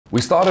We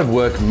started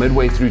work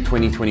midway through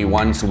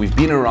 2021, so we've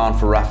been around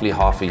for roughly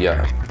half a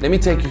year. Let me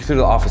take you through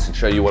the office and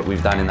show you what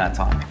we've done in that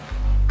time.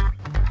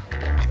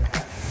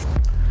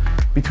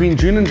 Between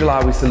June and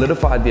July, we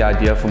solidified the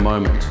idea for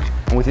Moment,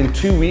 and within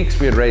 2 weeks,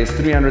 we had raised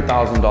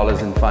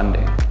 $300,000 in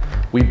funding.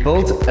 We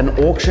built an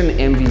auction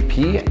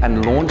MVP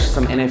and launched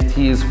some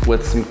NFTs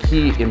with some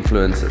key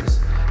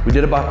influencers. We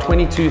did about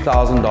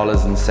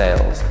 $22,000 in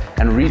sales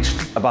and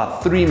reached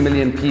about 3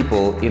 million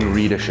people in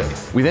readership.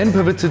 We then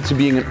pivoted to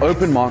being an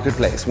open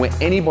marketplace where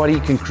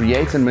anybody can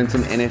create and mint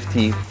an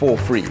NFT for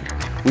free.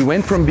 We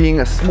went from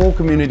being a small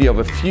community of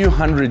a few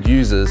hundred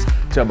users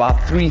to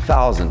about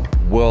 3,000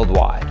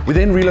 worldwide. We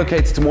then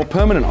relocated to more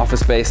permanent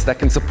office space that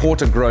can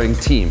support a growing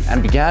team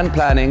and began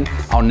planning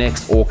our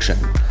next auction.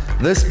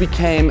 This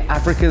became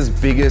Africa's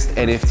biggest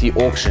NFT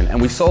auction, and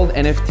we sold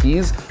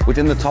NFTs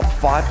within the top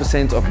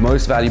 5% of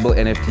most valuable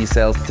NFT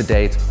sales to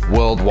date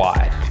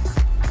worldwide.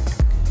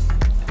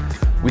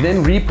 We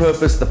then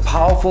repurposed the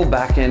powerful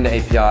back-end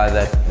API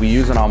that we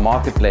use in our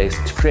marketplace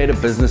to create a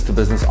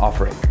business-to-business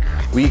offering.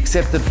 We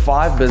accepted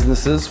 5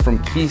 businesses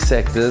from key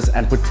sectors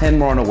and put 10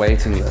 more on a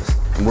waiting list,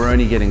 and we're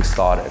only getting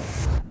started.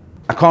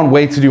 I can't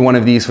wait to do one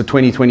of these for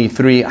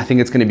 2023. I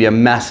think it's going to be a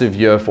massive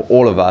year for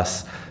all of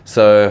us,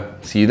 so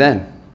see you then.